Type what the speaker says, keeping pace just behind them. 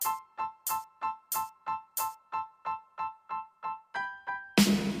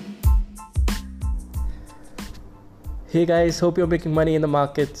Hey guys, hope you're making money in the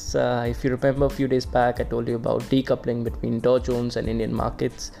markets. If you remember a few days back, I told you about decoupling between Dow Jones and Indian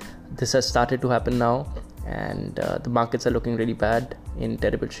markets. This has started to happen now, and the markets are looking really bad, in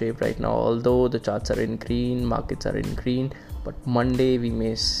terrible shape right now. Although the charts are in green, markets are in green, but Monday we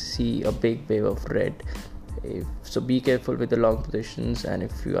may see a big wave of red. So be careful with the long positions, and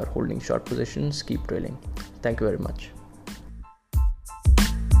if you are holding short positions, keep drilling. Thank you very much.